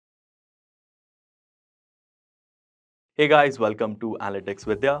Hey guys, welcome to Analytics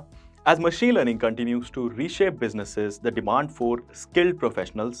Vidhya. As machine learning continues to reshape businesses, the demand for skilled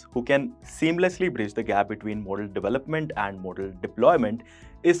professionals who can seamlessly bridge the gap between model development and model deployment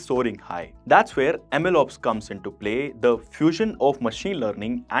is soaring high. That's where MLOps comes into play, the fusion of machine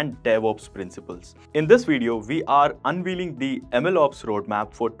learning and DevOps principles. In this video, we are unveiling the MLOps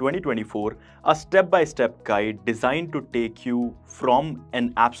roadmap for 2024, a step-by-step guide designed to take you from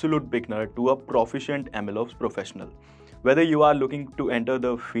an absolute beginner to a proficient MLOps professional. Whether you are looking to enter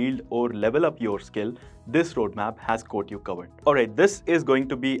the field or level up your skill, this roadmap has got you covered. Alright, this is going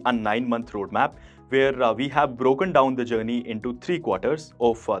to be a 9-month roadmap where we have broken down the journey into 3 quarters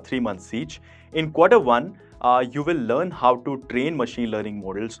of 3 months each. In quarter 1, you will learn how to train machine learning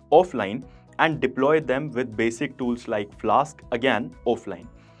models offline and deploy them with basic tools like Flask, again offline.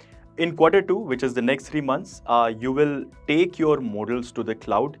 In quarter 2, which is the next 3 months, you will take your models to the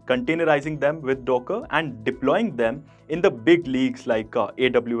cloud, containerizing them with Docker and deploying them in the big leagues like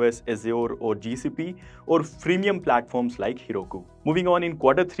AWS, Azure or GCP or freemium platforms like Heroku. Moving on, in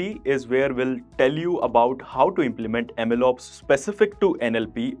quarter 3 is where we'll tell you about how to implement MLOps specific to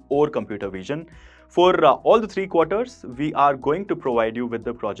NLP or computer vision. For all the 3 quarters, we are going to provide you with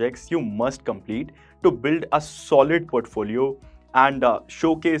the projects you must complete to build a solid portfolio and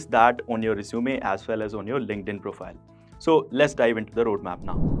showcase that on your resume as well as on your LinkedIn profile. So let's dive into the roadmap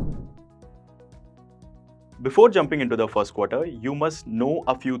now. Before jumping into the first quarter, you must know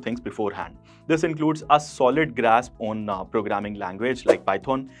a few things beforehand. This includes a solid grasp on programming language like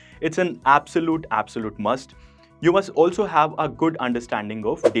Python. It's an absolute must. You must also have a good understanding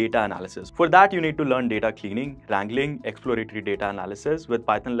of data analysis. For that, you need to learn data cleaning, wrangling, exploratory data analysis with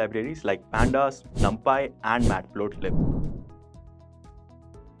Python libraries like Pandas, NumPy, and Matplotlib.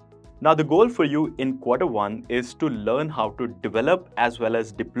 Now, the goal for you in quarter 1 is to learn how to develop as well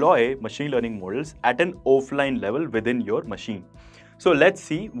as deploy machine learning models at an offline level within your machine. So let's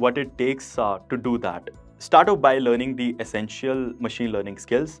see what it takes to do that. Start off by learning the essential machine learning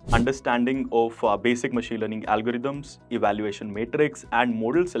skills. Understanding of basic machine learning algorithms, evaluation matrix, and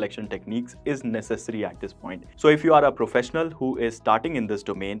model selection techniques is necessary at this point. So if you are a professional who is starting in this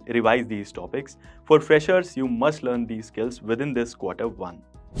domain, revise these topics. For freshers, you must learn these skills within this quarter 1.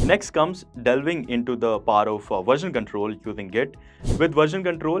 Next comes delving into the power of version control using Git. With version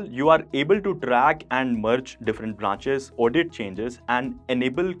control, you are able to track and merge different branches, audit changes, and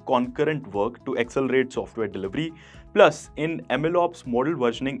enable concurrent work to accelerate software delivery. Plus, in MLOps, model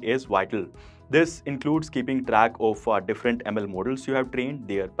versioning is vital. This includes keeping track of different ML models you have trained,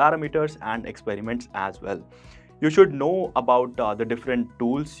 their parameters, and experiments as well. You should know about the different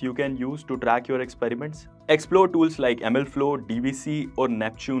tools you can use to track your experiments. Explore tools like MLflow, DVC, or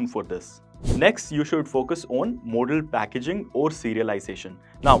Neptune for this. Next, you should focus on model packaging or serialization.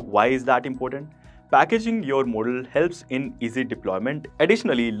 Now, why is that important? Packaging your model helps in easy deployment.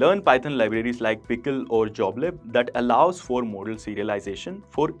 Additionally, learn Python libraries like Pickle or Joblib that allows for model serialization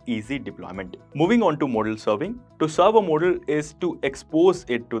for easy deployment. Moving on to model serving. To serve a model is to expose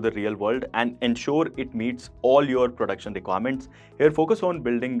it to the real world and ensure it meets all your production requirements. Here, focus on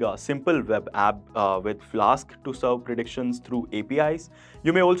building a simple web app with Flask to serve predictions through APIs.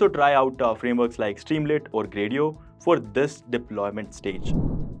 You may also try out frameworks like Streamlit or Gradio for this deployment stage.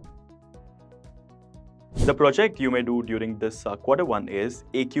 The project you may do during this quarter 1 is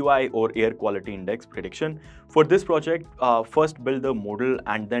AQI or Air Quality Index prediction. For this project, first build the model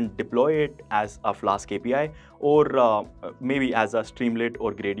and then deploy it as a Flask API or maybe as a Streamlit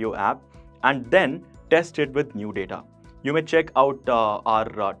or Gradio app, and then test it with new data. You may check out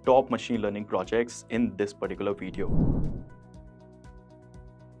our top machine learning projects in this particular video.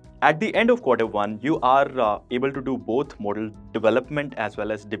 At the end of quarter 1, you are able to do both model development as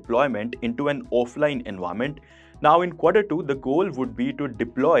well as deployment into an offline environment. Now in quarter 2, the goal would be to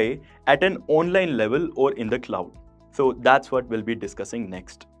deploy at an online level or in the cloud. So that's what we'll be discussing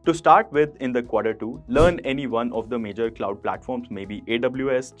next. To start with, in the quarter 2, learn any one of the major cloud platforms, maybe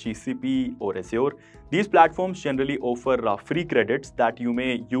AWS, GCP or Azure. These platforms generally offer free credits that you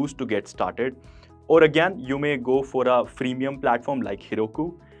may use to get started. Or again, you may go for a freemium platform like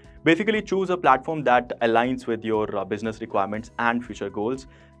Heroku. Basically, choose a platform that aligns with your business requirements and future goals.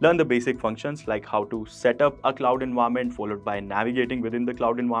 Learn the basic functions like how to set up a cloud environment followed by navigating within the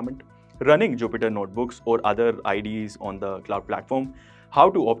cloud environment, running Jupyter notebooks or other IDEs on the cloud platform, how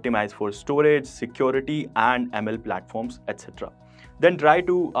to optimize for storage, security, and ML platforms, etc. Then try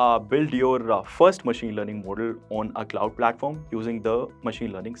to build your first machine learning model on a cloud platform using the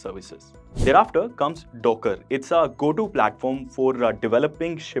machine learning services. Thereafter comes Docker. It's a go-to platform for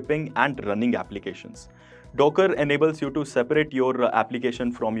developing, shipping, and running applications. Docker enables you to separate your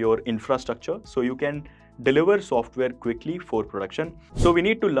application from your infrastructure, so you can deliver software quickly for production. So we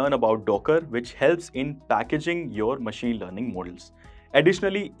need to learn about Docker, which helps in packaging your machine learning models.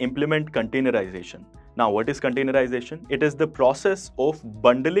 Additionally, implement containerization. Now, what is containerization? It is the process of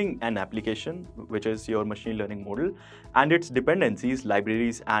bundling an application, which is your machine learning model, and its dependencies,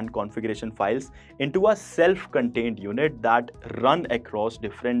 libraries, and configuration files into a self-contained unit that run across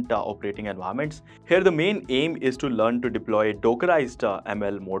different operating environments. Here, the main aim is to learn to deploy Dockerized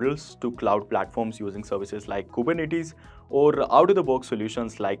ML models to cloud platforms using services like Kubernetes or out-of-the-box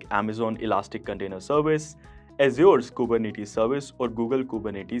solutions like Amazon Elastic Container Service, Azure's Kubernetes service, or Google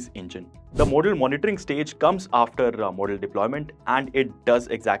Kubernetes engine. The model monitoring stage comes after model deployment, and it does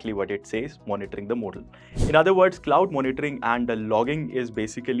exactly what it says, monitoring the model. In other words, cloud monitoring and logging is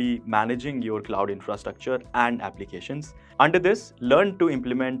basically managing your cloud infrastructure and applications. Under this, learn to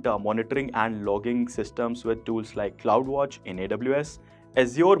implement monitoring and logging systems with tools like CloudWatch in AWS,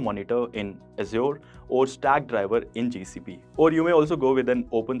 Azure Monitor in Azure, or Stackdriver in GCP. Or you may also go with an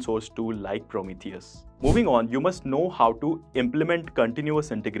open source tool like Prometheus. Moving on, you must know how to implement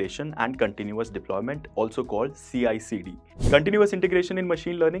continuous integration and continuous deployment, also called CI/CD. Continuous integration in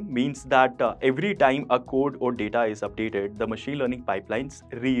machine learning means that every time a code or data is updated, the machine learning pipelines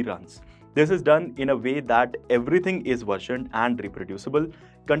reruns. This is done in a way that everything is versioned and reproducible.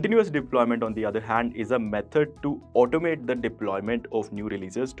 Continuous deployment, on the other hand, is a method to automate the deployment of new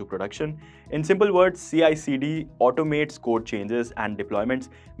releases to production. In simple words, CI/CD automates code changes and deployments,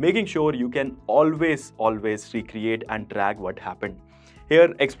 making sure you can always recreate and track what happened.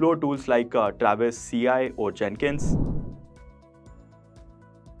 Here, explore tools like Travis CI or Jenkins.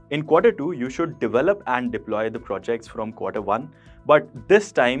 In Q2, you should develop and deploy the projects from Q1, but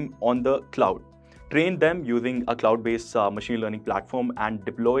this time on the cloud. Train them using a cloud-based machine learning platform and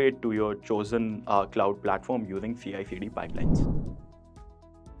deploy it to your chosen cloud platform using CI/CD pipelines.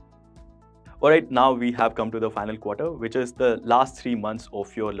 Alright, now we have come to the final quarter, which is the last 3 months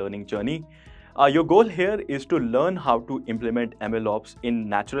of your learning journey. Your goal here is to learn how to implement MLOps in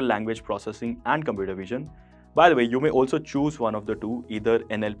natural language processing and computer vision. By the way, you may also choose one of the two, either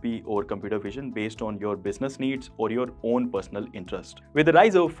NLP or computer vision, based on your business needs or your own personal interest. With the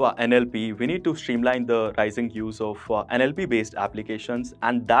rise of NLP, we need to streamline the rising use of NLP-based applications,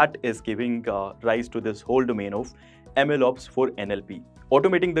 and that is giving rise to this whole domain of MLOps for NLP.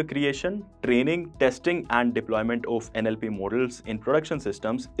 Automating the creation, training, testing, and deployment of NLP models in production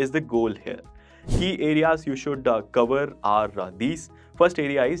systems is the goal here. Key areas you should cover are these. First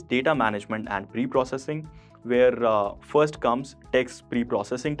area is data management and pre-processing, where first comes text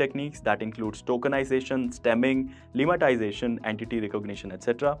pre-processing techniques that includes tokenization, stemming, lemmatization, entity recognition,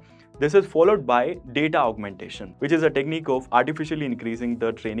 etc. This is followed by data augmentation, which is a technique of artificially increasing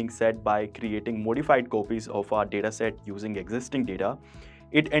the training set by creating modified copies of our data set using existing data.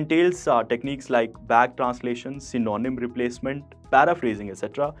 It entails techniques like back translation, synonym replacement, paraphrasing,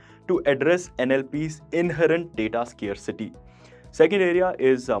 etc. to address NLP's inherent data scarcity. Second area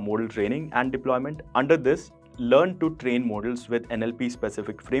is model training and deployment. Under this, learn to train models with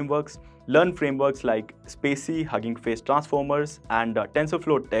NLP-specific frameworks. Learn frameworks like Spacey, Hugging Face Transformers, and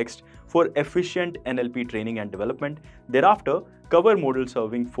TensorFlow Text for efficient NLP training and development. Thereafter, cover model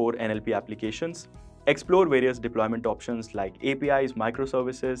serving for NLP applications. Explore various deployment options like APIs,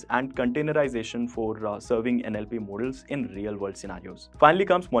 microservices, and containerization for serving NLP models in real-world scenarios. Finally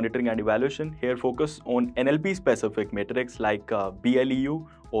comes monitoring and evaluation. Here, focus on NLP-specific metrics like BLEU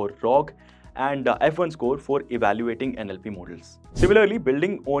or ROG and F1 score for evaluating NLP models. Similarly,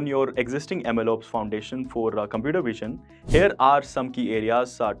 building on your existing MLOps foundation for computer vision, here are some key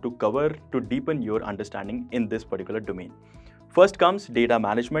areas to cover to deepen your understanding in this particular domain. First comes data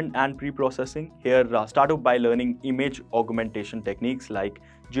management and pre-processing. Here, start off by learning image augmentation techniques like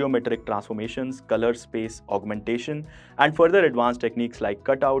geometric transformations, color space augmentation, and further advanced techniques like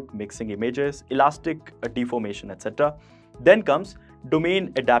cutout, mixing images, elastic deformation, etc. Then comes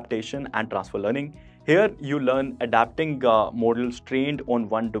domain adaptation and transfer learning. Here, you learn adapting models trained on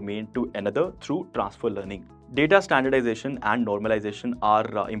one domain to another through transfer learning. Data standardization and normalization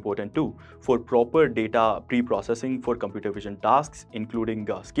are important too for proper data pre-processing for computer vision tasks, including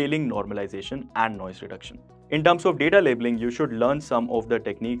scaling, normalization, and noise reduction. In terms of data labeling, you should learn some of the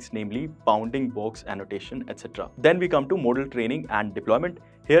techniques, namely bounding box annotation, etc. Then we come to model training and deployment.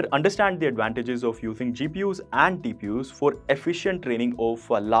 Here, understand the advantages of using GPUs and TPUs for efficient training of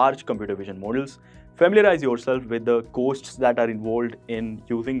large computer vision models. Familiarize yourself with the costs that are involved in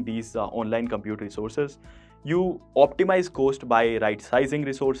using these online compute resources. You optimize cost by right-sizing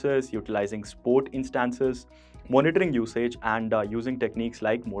resources, utilizing sport instances, monitoring usage, and using techniques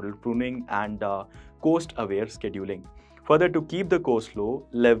like model pruning and cost-aware scheduling. Further, to keep the cost low,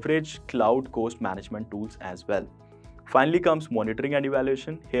 leverage cloud cost management tools as well. Finally comes monitoring and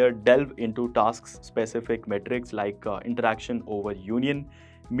evaluation. Here, delve into task-specific metrics like interaction over union,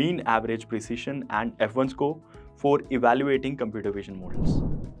 mean average precision, and F1 score for evaluating computer vision models.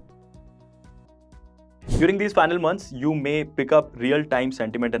 During these final months, you may pick up real-time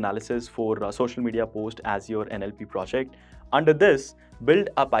sentiment analysis for social media post as your NLP project. Under this, build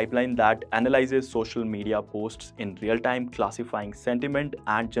a pipeline that analyzes social media posts in real time, classifying sentiment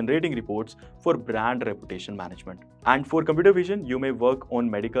and generating reports for brand reputation management. And for computer vision, you may work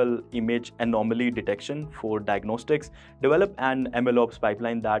on medical image anomaly detection for diagnostics. Develop an MLOps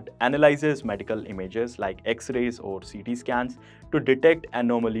pipeline that analyzes medical images like X-rays or CT scans to detect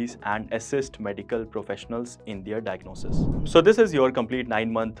anomalies and assist medical professionals in their diagnosis. So this is your complete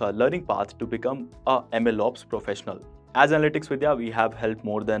 9-month learning path to become a MLOps professional. As Analytics Vidhya, we have helped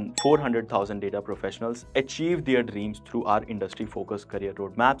more than 400,000 data professionals achieve their dreams through our industry-focused career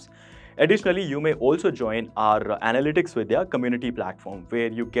roadmaps. Additionally, you may also join our Analytics Vidhya community platform, where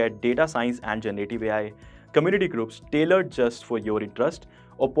you get data science and generative AI community groups tailored just for your interest,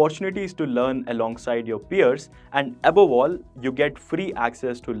 opportunities to learn alongside your peers, and above all, you get free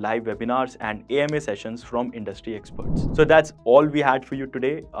access to live webinars and AMA sessions from industry experts. So that's all we had for you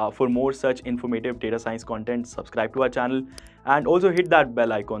today. For more such informative data science content, subscribe to our channel and also hit that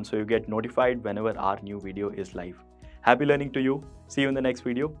bell icon so you get notified whenever our new video is live. Happy learning to you. See you in the next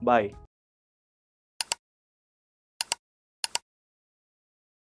video. Bye.